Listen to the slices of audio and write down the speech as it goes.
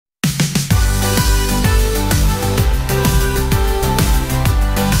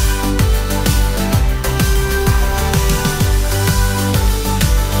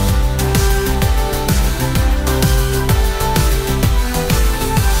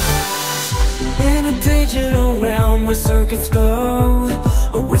digital realm where circuits glow.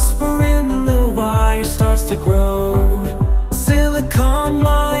 A whisper in the wire starts to grow. Silicon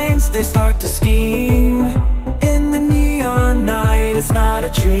lines, they start to scheme. In the neon night, it's not a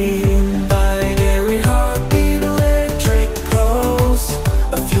dream. Binary heartbeat, electric pulse.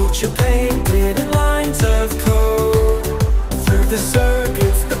 A future painted in lines of code. Through the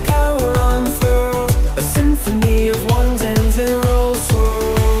circuits, the power unfurls. A symphony of ones and zeros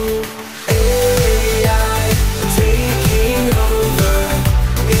swirl. AI taking over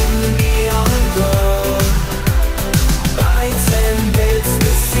in the neon glow. Bytes and bits,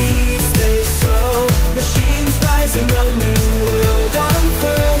 the seeds they sow. Machines rising, a new world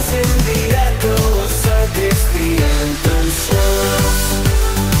unfurls. In the echo of circuits, the anthem swirls.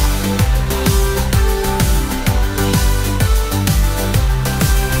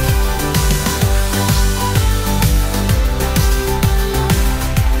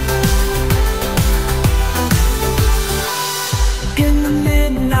 In the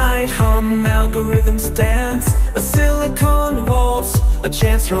midnight hum, algorithms dance. A silicon waltz, a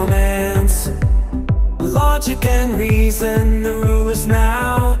chance romance. Logic and reason, the rulers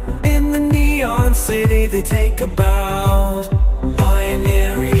now. In the neon city, they take a bow.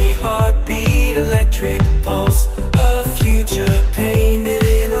 Binary heartbeat, electric pulse. A future painted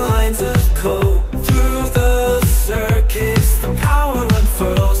in lines of code. Through the circuits, the power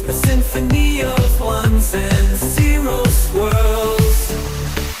unfurls. A symphony of ones and zeros swirls.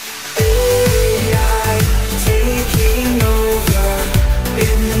 AI taking over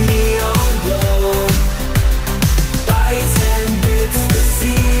in the neon glow. Bytes and bits, the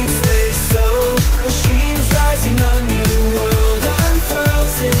seeds they sow. Machines rising, a new world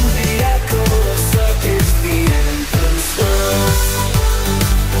unfurls. In the echo of circuits, the anthem swirls.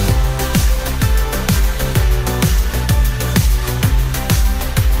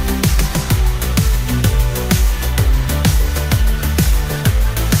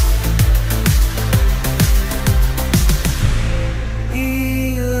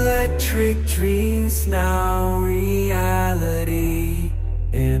 Electric dreams now reality.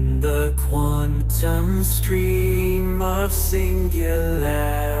 In the quantum stream of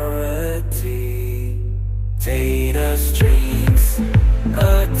singularity. Data streams,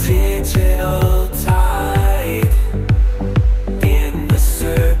 a digital tide. In the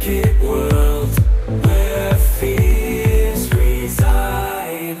circuit world where fears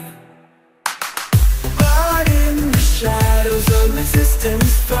reside. But in the shadows of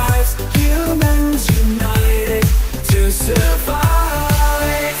resistance thrives. Humans united to survive.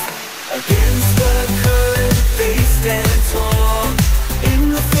 Against the current they stand tall. In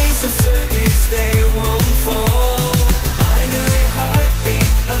the face of circuits they won't fall. Binary heartbeat,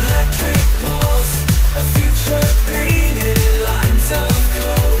 electric pulse. A future painted in lines of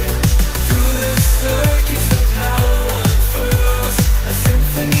code. Through the circuits the power unfurls. A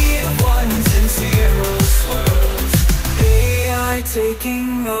symphony of ones and zeros swirls. AI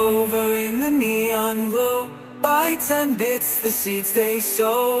taking over in the neon glow. Bytes and bits, the seeds they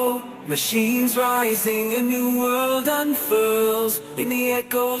sow. Machines rising, a new world unfurls. In the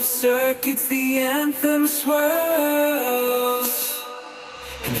echo of circuits, the anthem swirls.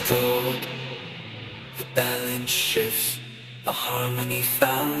 In the code, the balance shifts. A harmony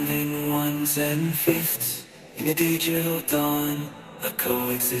found in ones and fifths. In the digital dawn, a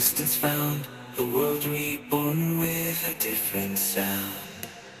coexistence found. The world reborn with a different sound.